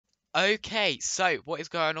Okay, so what is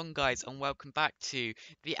going on, guys, and welcome back to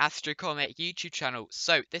the Astrocomet YouTube channel.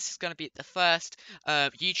 So this is going to be the first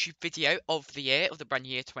YouTube video of the year, of the brand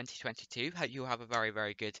year 2022. Hope you'll have a very,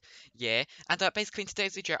 very good year. And basically in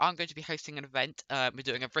today's video, I'm going to be hosting an event. We're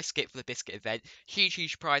doing a Biscuit for the Biscuit event. Huge,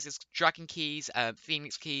 huge prizes, dragon keys,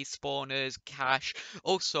 phoenix keys, spawners, cash,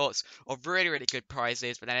 all sorts of really, really good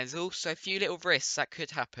prizes. But then there's also a few little risks that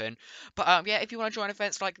could happen. But yeah, if you want to join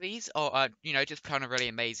events like these, or just play on a really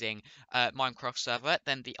amazing Minecraft server,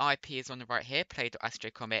 then the IP is on the right here,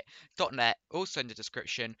 play.astrocomet.net, also in the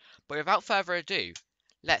description. But without further ado,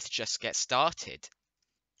 let's just get started.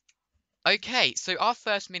 Okay, so our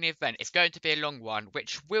first mini event is going to be a long one,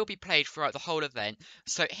 which will be played throughout the whole event.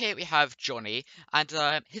 So here we have Johnny, and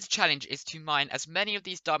his challenge is to mine as many of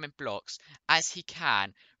these diamond blocks as he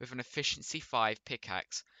can with an efficiency 5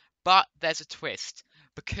 pickaxe. But there's a twist,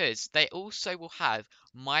 because they also will have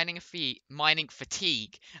mining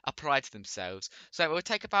fatigue applied to themselves. So it will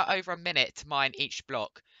take about over a minute to mine each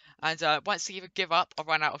block. And once they either give up or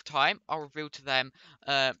run out of time, I'll reveal to them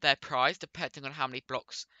their prize, depending on how many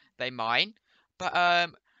blocks they mine.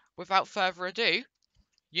 But without further ado,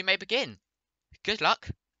 you may begin. Good luck.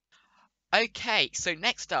 Okay, so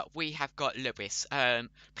next up we have got Lewis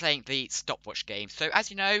playing the stopwatch game. So as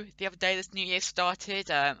you know, the other day this New Year started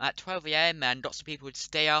at 12 a.m. and lots of people would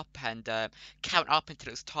stay up and count up until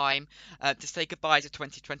it was time to say goodbye to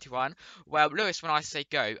 2021. Well, Lewis, when I say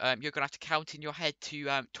go, you're gonna have to count in your head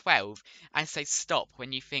to 12 and say stop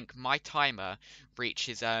when you think my timer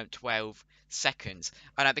reaches 12 seconds.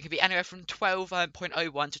 And it can be anywhere from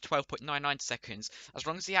 12.01 to 12.99 seconds, as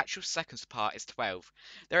long as the actual seconds part is 12.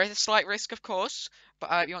 There is a slight risk, of course,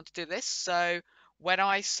 but you want to do this. So when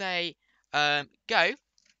I say go,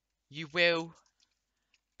 you will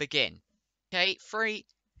begin. Okay, three,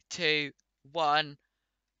 two, one,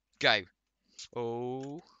 go.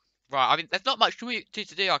 Oh, right. I mean, there's not much to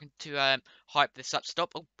do. I can hype this up.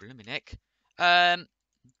 Stop. Oh, blooming Nick. Um,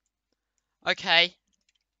 okay.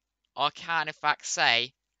 I can in fact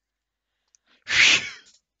say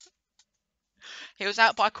he was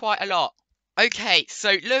out by quite a lot. Okay, so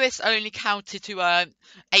Lewis only counted to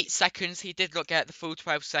 8 seconds. He did not get the full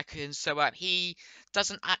 12 seconds, so he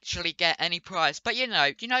doesn't actually get any prize. But you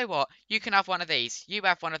know what? You can have one of these. You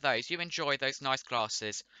have one of those. You enjoy those nice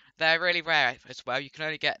glasses. They're really rare as well. You can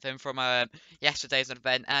only get them from yesterday's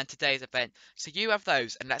event and today's event. So you have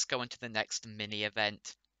those, and let's go on to the next mini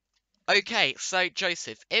event. Okay, so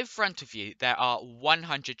Joseph, in front of you there are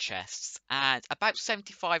 100 chests, and about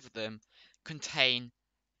 75 of them contain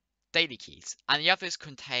daily keys, and the others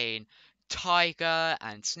contain tiger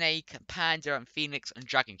and snake and panda and phoenix and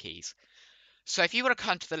dragon keys. So if you want to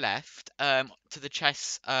come to the left, to the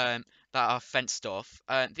chests that are fenced off,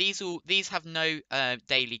 these have no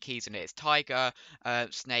daily keys in it. It's tiger,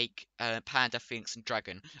 snake, panda, phoenix, and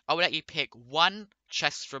dragon. I will let you pick one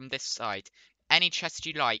chest from this side, any chest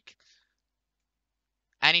you like,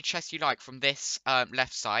 any chest you like from this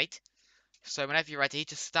left side. So whenever you're ready,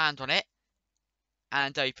 just stand on it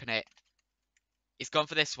and open it. He's gone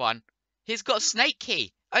for this one. He's got a snake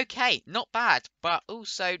key. Okay, not bad, but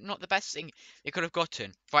also not the best thing you could have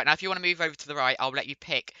gotten. Right, now if you want to move over to the right, I'll let you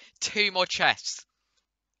pick two more chests.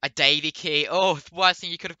 A daily key. Oh, the worst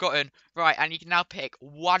thing you could have gotten. Right, and you can now pick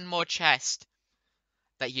one more chest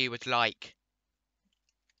that you would like.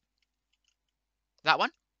 That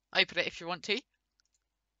one? Open it if you want to.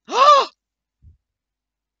 Oh!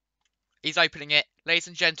 He's opening it. Ladies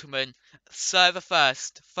and gentlemen, server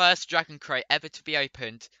first dragon crate ever to be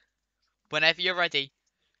opened. Whenever you're ready.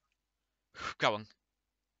 Go on.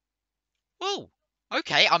 Oh,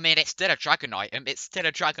 okay. I mean, it's still a dragon item. It's still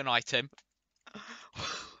a dragon item.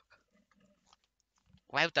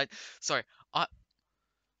 Well done. Sorry, I,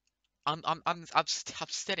 I'm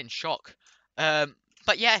still in shock.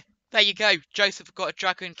 But yeah, there you go. Joseph got a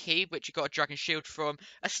dragon key, which you got a dragon shield from,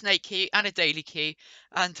 a snake key, and a daily key.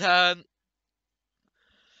 And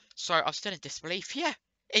sorry, I'm still in disbelief. Yeah,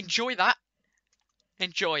 enjoy that.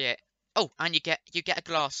 Enjoy it. Oh, and you get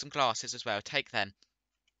some glasses as well. Take them.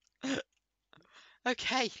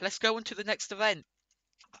 Okay, let's go on to the next event.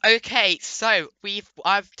 Okay, so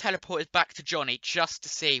I've teleported back to Johnny just to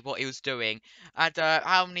see what he was doing, and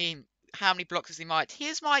how many blocks has he mined? He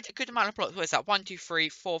has mined a good amount of blocks. What is that? 1, 2, 3,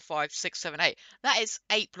 4, 5, 6, 7, 8. That is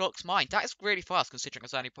 8 blocks mined. That is really fast considering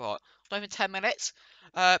it's only what, not even 10 minutes.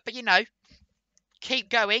 But keep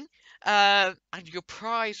going. And your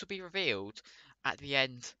prize will be revealed at the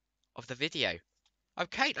end of the video.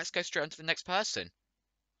 Okay, let's go straight on to the next person.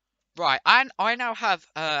 Right, and I now have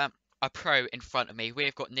a pro in front of me.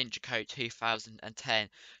 We've got Ninja Code 2010.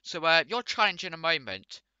 So your challenge in a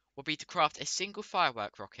moment will be to craft a single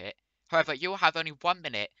firework rocket. However, you'll have only 1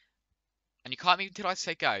 minute, and you can't move until I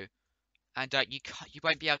say go. And you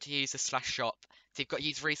won't be able to use the slash shop. So you've got to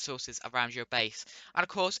use resources around your base. And of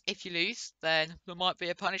course, if you lose, then there might be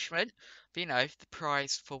a punishment. But you know, the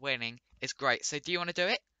prize for winning is great. So do you want to do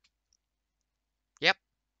it? Yep.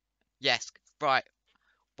 Yes. Right.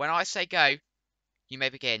 When I say go, you may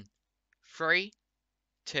begin. 3,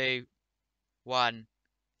 2, 1,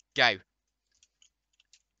 go.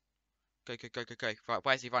 Go, go, go, go, go. Right,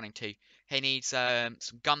 where's he running to? He needs some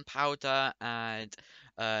gunpowder and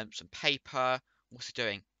some paper. What's he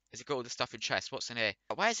doing? Has he got all the stuff in chest? What's in here?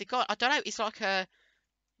 Where's he gone? I don't know. It's like a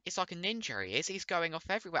ninja. He is. He's going off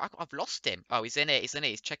everywhere. I've lost him. Oh, he's in it. He's in it.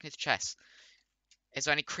 He's checking his chest. Is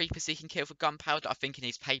there any creepers he can kill for gunpowder? I think he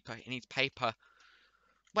needs paper. He needs paper.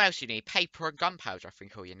 What else do you need? Paper and gunpowder. I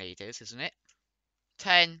think all you need is, isn't it?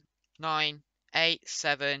 10, 9, 8,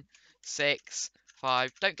 7, 6,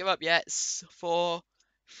 5. Don't give up yet. 4,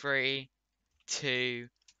 3, 2,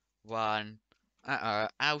 1.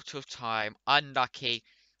 Out of time. Unlucky.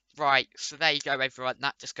 Right, so there you go, everyone.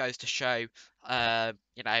 That just goes to show,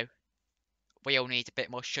 you know, we all need a bit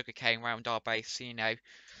more sugarcane around our base. You know,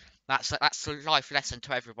 that's a life lesson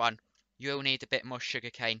to everyone. You all need a bit more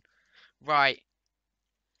sugarcane. Right.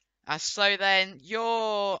 So then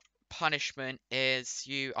your punishment is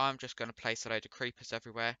you. I'm just going to place a load of creepers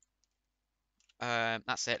everywhere.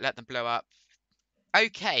 That's it. Let them blow up.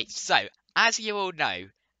 Okay, so as you all know,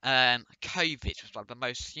 COVID was one of the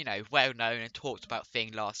most, well-known and talked about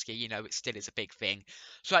thing last year. You know, it still is a big thing.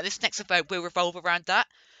 So this next event will revolve around that.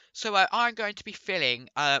 So I'm going to be filling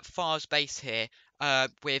Far's base here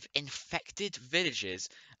with infected villagers,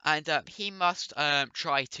 and he must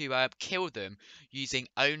try to kill them using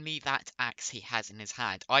only that axe he has in his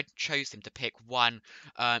hand. I chose him to pick one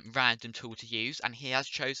random tool to use, and he has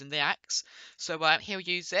chosen the axe. So he'll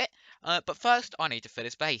use it. But first, I need to fill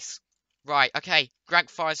his base. Right, okay.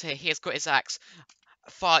 Greg Fire's here. He has got his axe.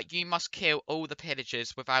 Fire, you must kill all the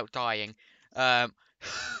pillagers without dying. Um,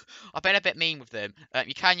 I've been a bit mean with them.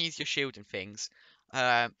 You can use your shield and things.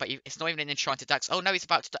 But it's not even an enchanted axe. Oh no, he's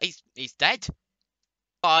about to die. He's dead.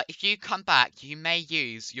 But if you come back, you may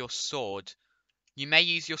use your sword. You may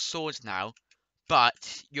use your sword now,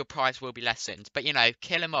 but your prize will be lessened. But you know,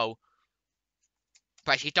 kill them all.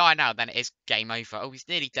 But if you die now, then it is game over. Oh, he's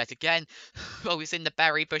nearly dead again. Oh, he's in the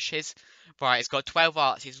berry bushes. Right, he's got 12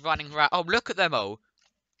 arts. He's running around. Oh, look at them all.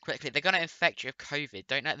 Quickly, they're going to infect you with COVID.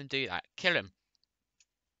 Don't let them do that. Kill them.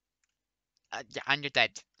 Yeah, and you're dead.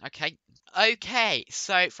 Okay. Okay,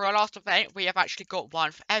 so for our last event, we have actually got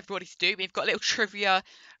one for everybody to do. We've got a little trivia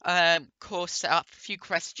course set up, a few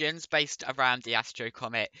questions based around the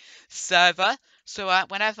Astrocomet server. So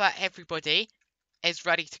whenever everybody is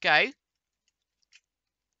ready to go,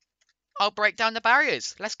 I'll break down the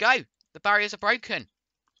barriers. Let's go. The barriers are broken.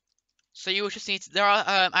 So you will just need to, there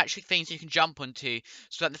are actually things you can jump onto.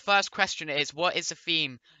 So the first question is, what is the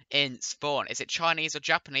theme in Spawn? Is it Chinese or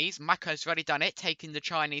Japanese? Mako's already done it, taking the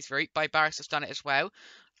Chinese route. Barbaris has done it as well.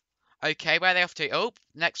 Okay, where are they off to? Oh,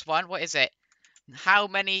 next one. What is it? How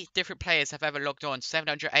many different players have ever logged on?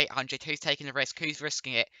 700, 800. Who's taking the risk? Who's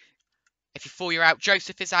risking it? If you fall, you're out.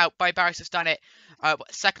 Joseph is out. Barbaris has done it.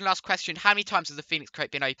 Second last question. How many times has the Phoenix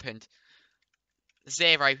crate been opened?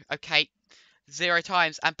 0. Okay. 0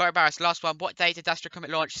 times. And Bo Barris, last one. What day did Astrocomet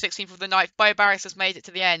launch? 16th of the 9th. Bo Barris has made it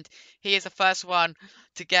to the end. He is the first one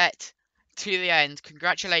to get to the end.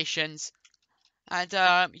 Congratulations. And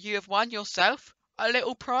you have won yourself a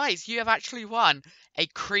little prize. You have actually won a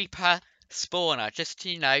creeper spawner. Just,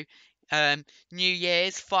 New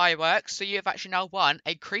Year's fireworks. So you have actually now won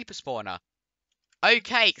a creeper spawner.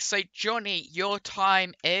 Okay, so Johnny, your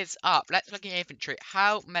time is up. Let's look at your inventory.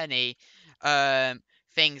 How many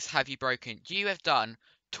things have you broken? You have done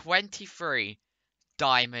 23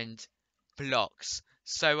 diamond blocks.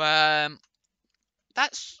 So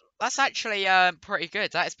that's actually pretty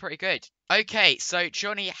good. That is pretty good. Okay, so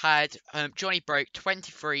Johnny broke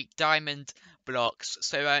 23 diamond blocks.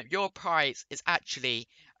 So your prize is actually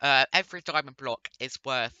every diamond block is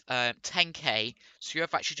worth 10k. So you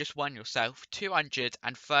have actually just won yourself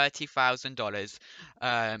 $230,000.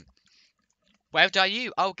 Um, well done,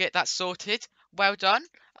 you. I'll get that sorted. Well done.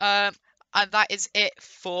 And that is it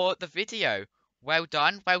for the video. Well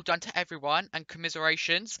done. Well done to everyone, and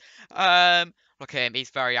commiserations. Look at him. He's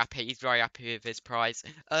very happy. He's very happy with his prize.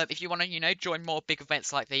 If you want to, join more big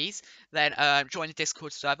events like these, then join the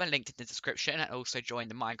Discord server, linked in the description, and also join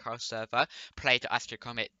the Minecraft server,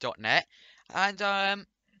 play.astrocomet.net. And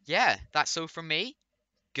yeah, that's all from me.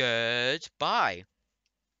 Goodbye.